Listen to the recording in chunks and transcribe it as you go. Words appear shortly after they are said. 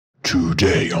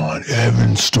Today on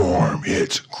Evan Storm,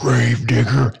 it's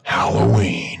Gravedigger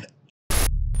Halloween.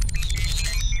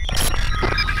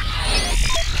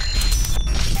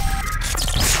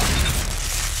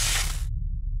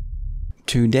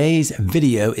 Today's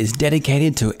video is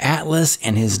dedicated to Atlas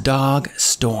and his dog,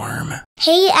 Storm.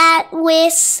 Hey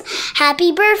Atlas,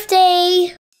 happy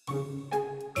birthday!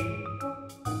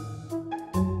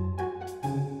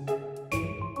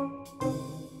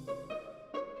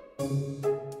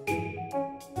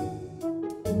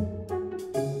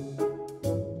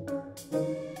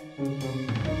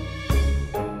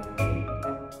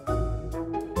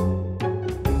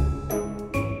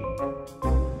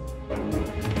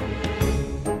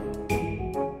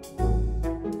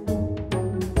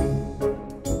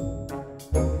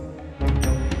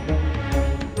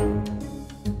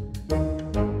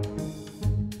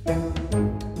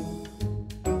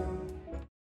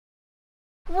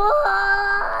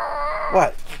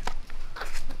 What?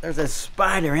 There's a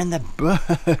spider in the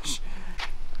bush.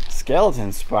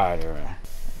 Skeleton spider.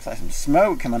 Looks like some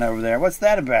smoke coming over there. What's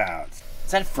that about?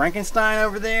 Is that Frankenstein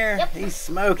over there? Yep. He's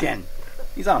smoking.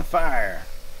 He's on fire.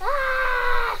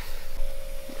 Ah!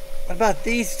 What about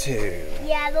these two?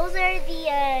 Yeah, those are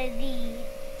the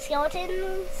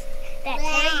skeletons that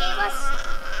Terry gave us.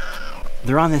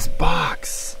 They're on this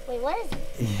box. Wait, what is it?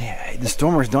 Yeah, the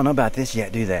Stormers don't know about this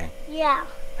yet, do they? Yeah.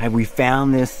 Hey, we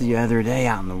found this the other day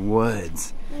out in the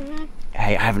woods. Mhm.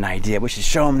 Hey, I have an idea. We should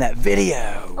show them that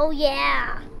video. Oh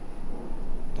yeah.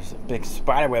 There's a big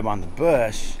spider web on the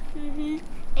bush. Mhm.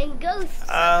 And ghosts.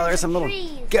 Oh, there's some little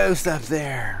trees. ghost up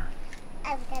there.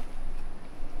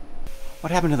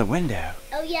 What happened to the window?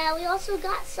 Oh yeah, we also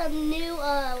got some new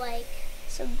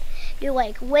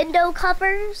window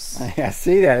covers. Yeah, I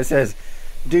see that. It says,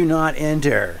 "Do not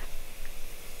enter."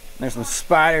 There's some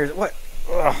spiders. What?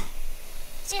 Ugh.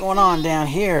 What's going on down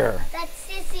here? That's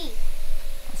Sissy.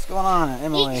 What's going on,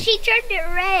 Emily? She turned it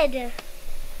red.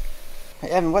 Hey,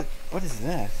 Evan, what is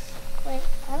this? Wait,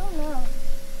 I don't know.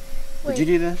 Did you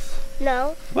do this?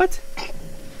 No. What?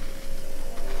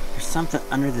 There's something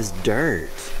under this dirt.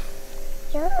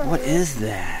 Yeah. What is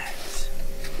that?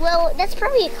 Well, that's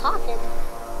probably a coffin.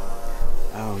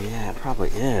 Oh yeah, it probably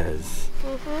is.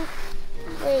 Mhm.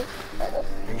 Wait. Are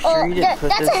you sure you didn't put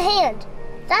that's this? a hand.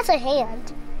 That's a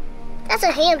hand. That's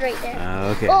a hand right there. Oh,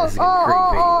 okay. Oh, This is oh,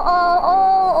 creepy.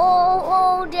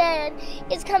 oh, Dad.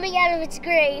 It's coming out of its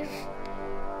grave.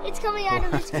 It's coming out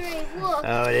of its grave. Look.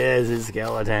 Oh, it is. It's a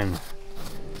skeleton.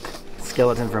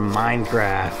 Skeleton from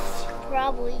Minecraft.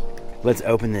 Probably. Let's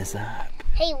open this up.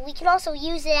 Hey, we can also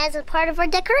use it as a part of our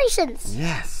decorations.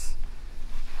 Yes.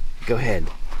 Go ahead.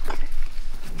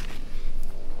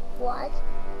 What?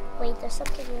 Wait, there's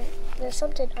something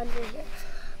under here.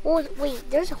 Oh, wait,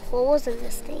 there's holes in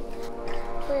this thing.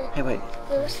 Hey, wait.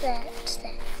 What's that? What's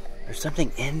that? There's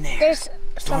something in there. There's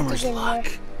Stormer's something in luck.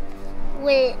 there.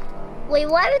 Wait,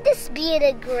 why would this be in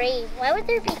a grave? Why would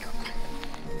there be...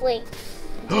 Wait,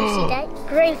 do you see that?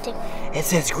 Gravedigger. It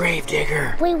says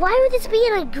Gravedigger. Wait, why would this be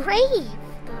in a grave?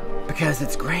 Because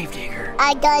it's Gravedigger.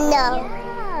 I don't know.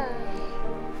 Yeah.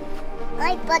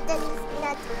 I thought that's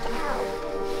not count.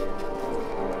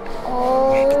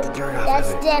 Oh, Yeah, get the dirt off that's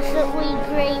of it. definitely Get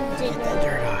Gravedigger. that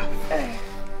dirt off.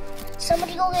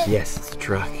 Somebody go get... Yes, it's a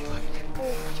truck. Look.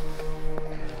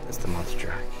 That's the monster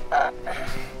truck.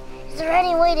 Is there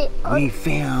any way to... We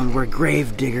found where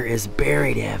Gravedigger is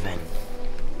buried, Evan.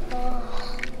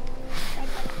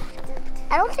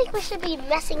 I don't think we should be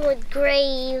messing with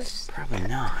graves. Probably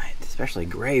not, especially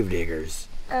Gravediggers.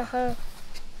 Uh-huh.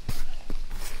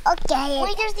 Okay.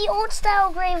 Wait, there's the old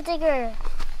style Gravedigger.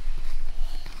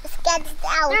 Let's get it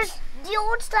out. There's the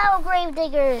old style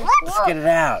Gravedigger. Let's get it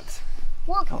out.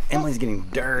 Look. Oh, Emily's getting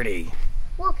dirty.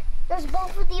 Look, there's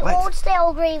both of the What? old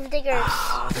style Gravediggers.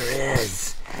 Oh, there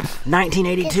is.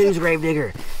 1982's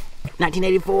Gravedigger.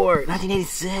 1984,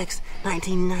 1986,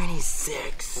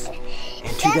 1996, and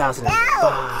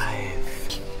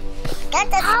 2005. Get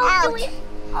this out.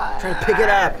 Try to pick it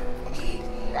up.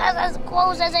 That's as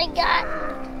close as I got.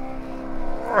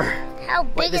 How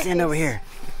big Wait, this is end this? over here.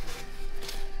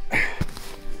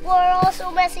 We're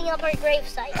also messing up our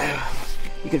gravesite.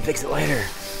 You can fix it later.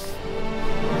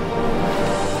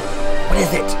 What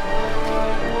is it?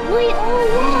 Wait,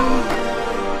 oh,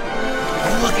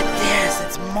 Look at this.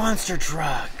 It's monster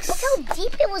trucks. look how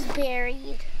deep it was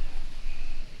buried.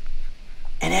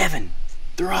 And Evan,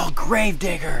 they're all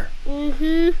Gravedigger.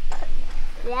 Mm-hmm.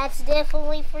 That's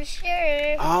definitely for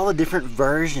sure. All the different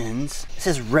versions. It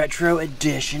says Retro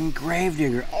Edition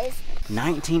Gravedigger.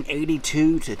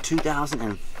 1982 to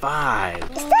 2005.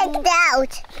 Let's take it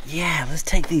out. Yeah, let's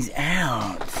take these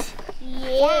out.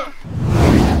 Yeah.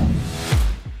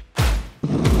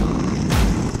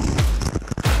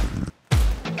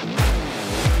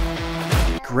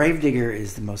 Gravedigger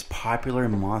is the most popular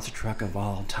monster truck of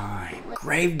all time.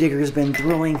 Gravedigger's been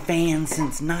thrilling fans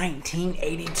since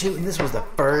 1982, and this was the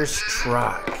first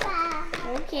truck.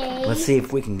 Okay. Let's see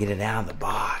if we can get it out of the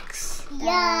box.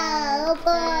 Yo,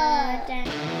 boy.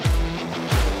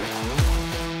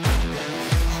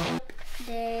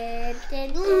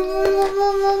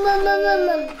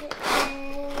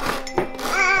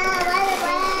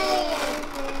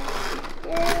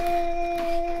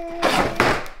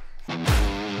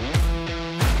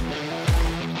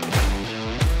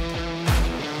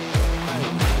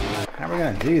 How are we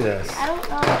gonna do this? I don't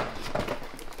know.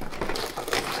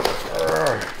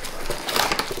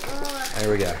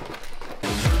 There we go.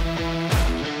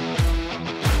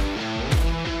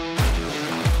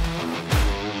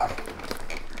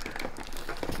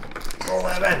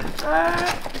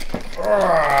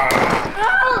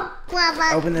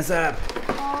 Open this up.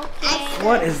 Okay.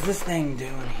 What is this thing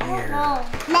doing here?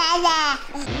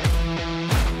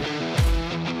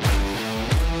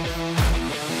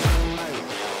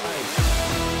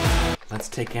 Let's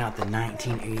take out the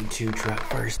 1982 truck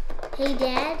first. Hey,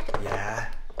 Dad. Yeah.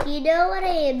 You know what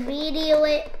I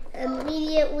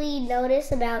immediately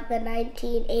noticed about the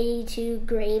 1982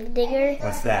 Gravedigger?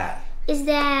 What's that? Is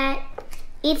that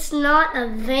it's not a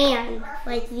van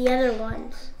like the other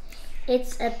ones.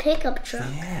 It's a pickup truck.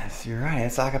 Yes, you're right.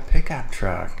 It's like a pickup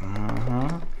truck.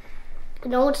 Mm-hmm.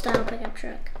 An old style pickup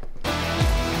truck.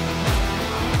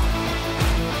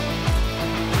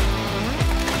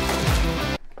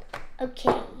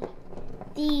 Okay.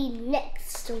 The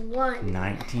next one.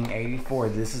 1984.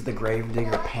 This is the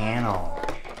Gravedigger panel.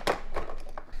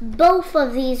 Both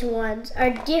of these ones are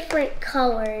different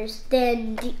colors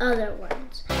than the other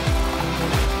ones.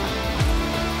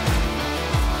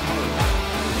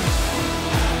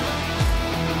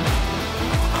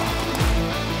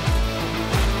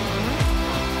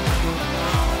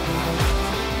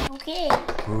 Okay.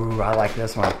 Ooh, I like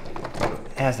this one.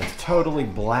 It has a totally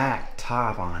black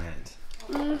top on it.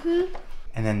 Mm-hmm.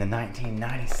 And then the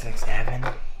 1996 Evan.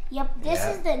 Yep, this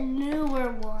Yep. is the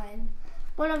newer one.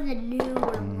 One of the newer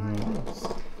ones.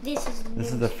 This is new.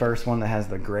 This is the first one that has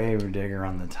the Gravedigger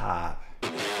on the top.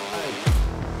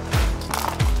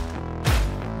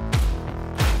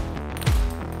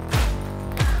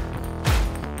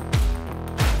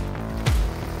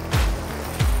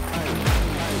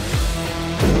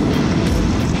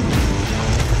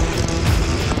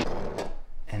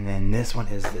 And then this one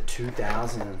is the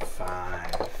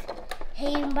 2005.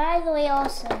 Hey, and by the way,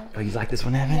 also, Oh, you like this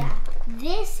one, Evan? yeah,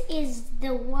 this is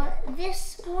the one.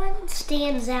 This one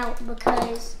stands out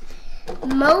because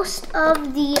most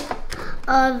of the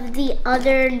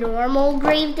other normal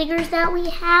Gravediggers that we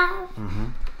have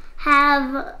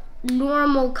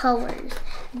normal colors.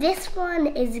 This one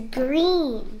is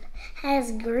green.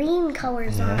 Has green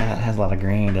colors on Yeah, it. it has a lot of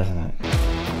green, doesn't it?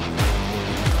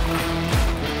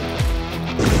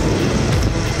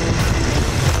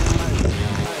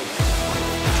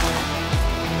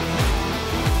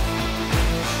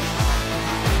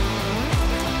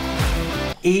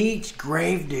 Each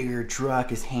Gravedigger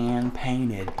truck is hand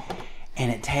painted,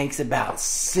 and it takes about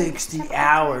 60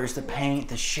 hours to paint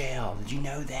the shell. Did you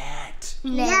know that?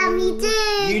 No. Yeah, me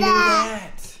too. You knew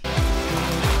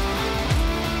that?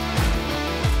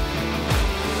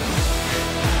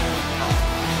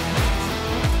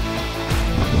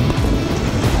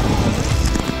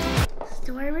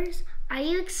 Stormers, are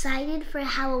you excited for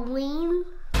Halloween?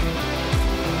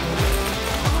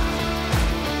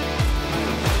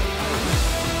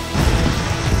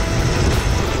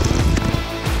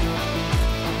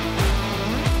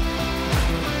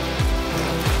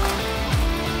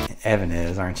 Evan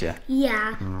is, aren't you?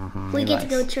 Yeah. We he get to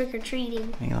go likes-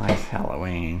 trick-or-treating. He likes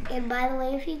Halloween. And by the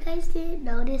way, if you guys didn't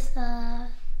notice,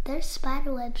 there's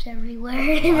spider webs everywhere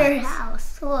in our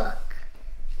house. Look.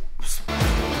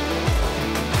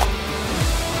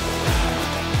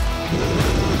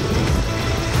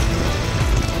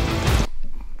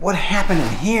 What happened in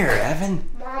here, Evan?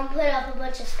 Mom put up a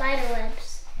bunch of spider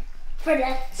webs for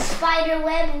the Spider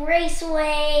Web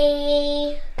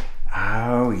Raceway.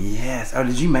 Oh, yes. Oh,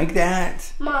 did you make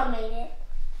that? Mom made it.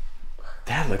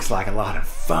 That looks like a lot of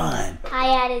fun. I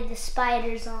added the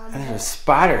spiders on There's it. a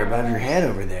spider above your head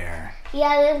over there.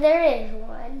 Yeah, there is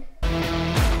one.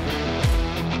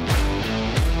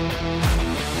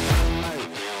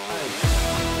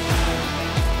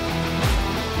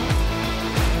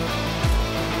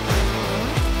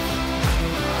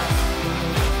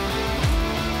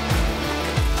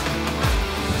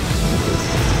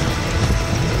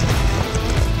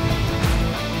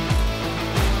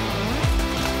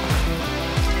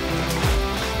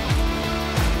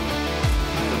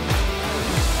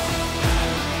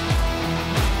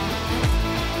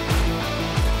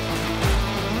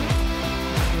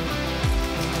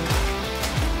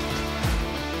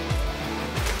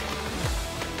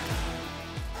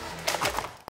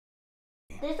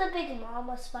 the big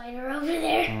mama spider over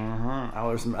there. Oh,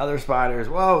 there's some other spiders.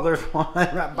 Whoa, there's one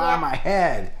right by my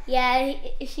head. Yeah,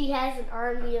 she has an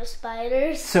army of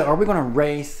spiders. So are we going to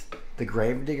race the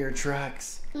Gravedigger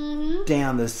trucks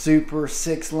down the Super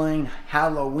 6 Lane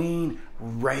Halloween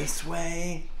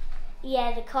Raceway?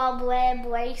 Yeah, the cobweb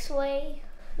raceway.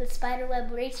 The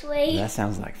spiderweb raceway. That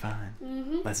sounds like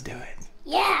fun. Let's do it.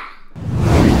 Yeah!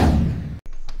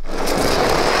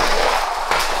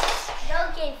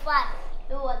 Don't get flat.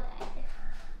 Who won that?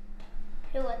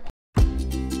 Who won that?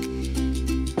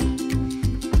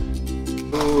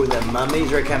 Ooh, the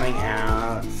mummies are coming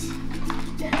out.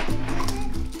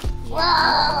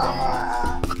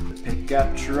 Whoa!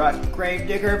 Pickup truck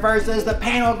Gravedigger versus the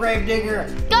panel Gravedigger.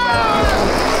 Go!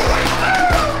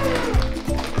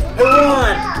 Who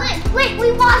won? Wait,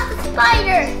 we lost the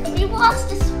spider! We lost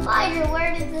the spider.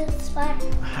 Where did the spider?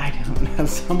 I don't know,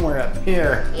 somewhere up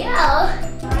here. Yeah.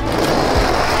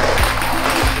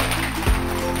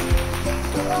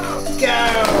 Go!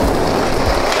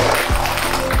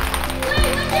 Wait,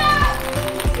 watch out!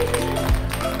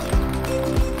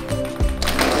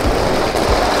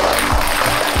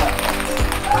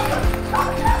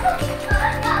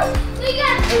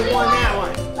 Who won that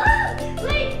one?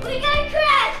 We got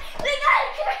crashed! We got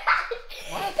crashed!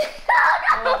 What?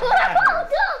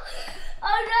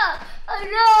 Oh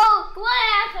no! What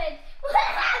happened?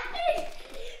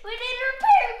 We need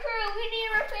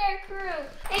a repair crew!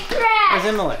 It crashed! Where's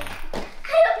Emily?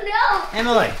 I don't know!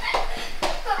 Emily!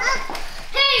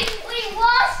 Hey, we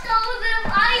lost all of them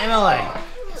eyeballs! Emily!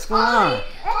 What's going on?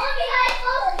 All the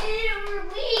eyeballs were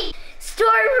weak!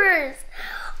 Stormers!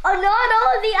 Not all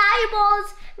of the eyeballs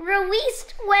released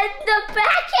when the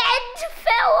back end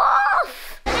fell off!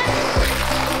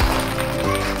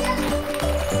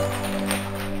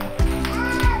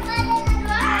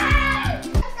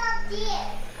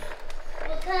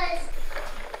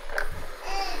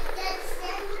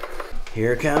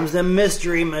 Here comes the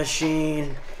mystery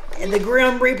machine, and the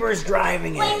Grim Reaper's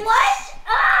driving it. Wait, what?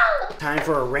 Oh! Time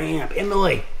for a ramp.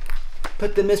 Emily,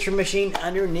 put the mystery machine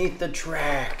underneath the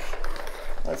track.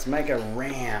 Let's make a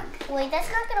ramp. Wait, that's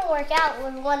not gonna work out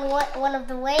with one of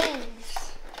the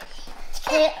lanes.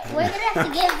 We're gonna have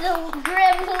to get the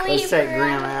Grim Reaper. Let's take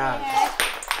Grim out.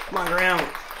 Come on, Grim.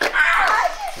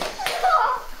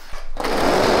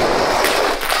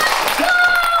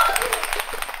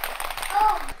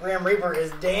 Grim Reaper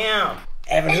is down.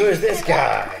 Evan, who is this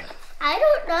guy? I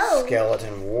don't know.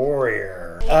 Skeleton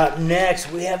Warrior. Up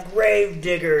next, we have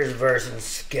Gravediggers versus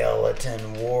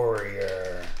Skeleton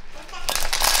Warrior.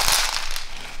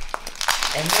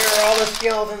 And there are all the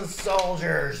skeleton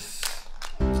soldiers.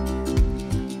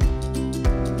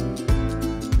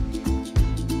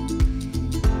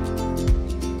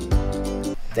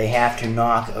 They have to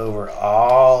knock over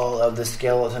all of the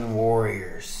skeleton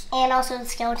warriors. And also the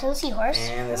skeleton seahorse.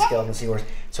 And the skeleton seahorse.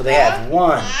 So they have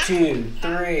 1, 2,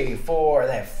 3, 4.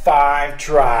 They have 5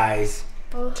 tries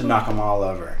to knock them all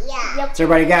over. Yeah. Yep. So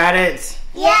everybody got it?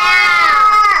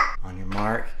 Yeah! On your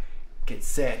mark, get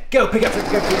set, go! Pick up, pick up,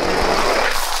 pick up.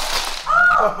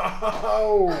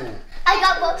 Oh! I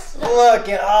got most of them. Look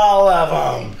at all of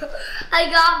them. I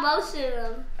got most of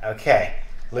them. Okay,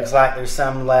 looks like there's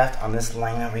some left on this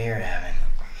lane over here, Evan.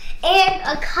 And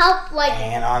a cup, like...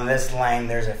 And on this lane,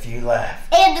 there's a few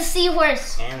left. And the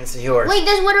seahorse. And the seahorse. Wait,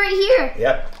 there's one right here.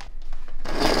 Yep.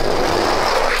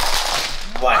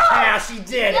 Wow, she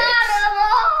did it! Got them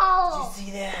all. Did you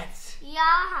see that?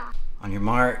 Yeah. On your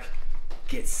mark,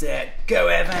 get set, go,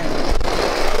 Evan!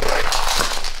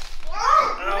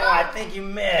 Oh, I think you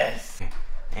missed.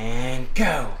 And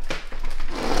go.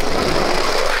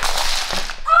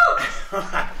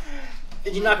 Oh!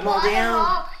 Did you knock them all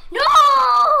down? No!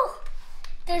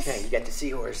 Okay, you got the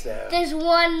seahorse though. There's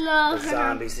one The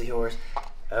zombie seahorse.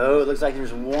 Oh, it looks like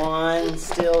there's one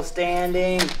still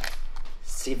standing.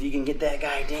 See if you can get that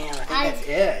guy down. I think that's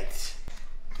it.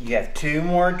 You have 2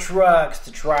 more trucks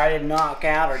to try to knock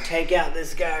out or take out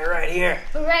this guy right here.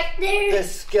 right there. The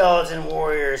skeleton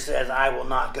warrior says, I will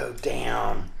not go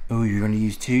down. Oh, you're going to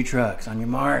use 2 trucks. On your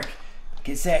mark.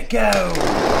 Get set, go.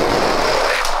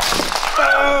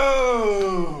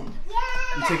 Boom.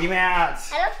 You took him out.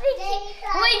 I don't think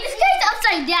wait, this guy's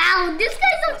upside down. This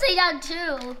guy's upside down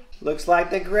too. Looks like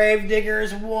the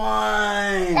Gravediggers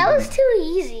won. That was too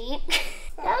easy.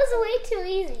 That was way too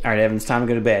easy. All right, Evan, it's time to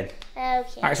go to bed. Okay.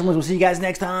 All right, so we'll see you guys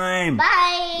next time.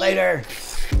 Bye. Later.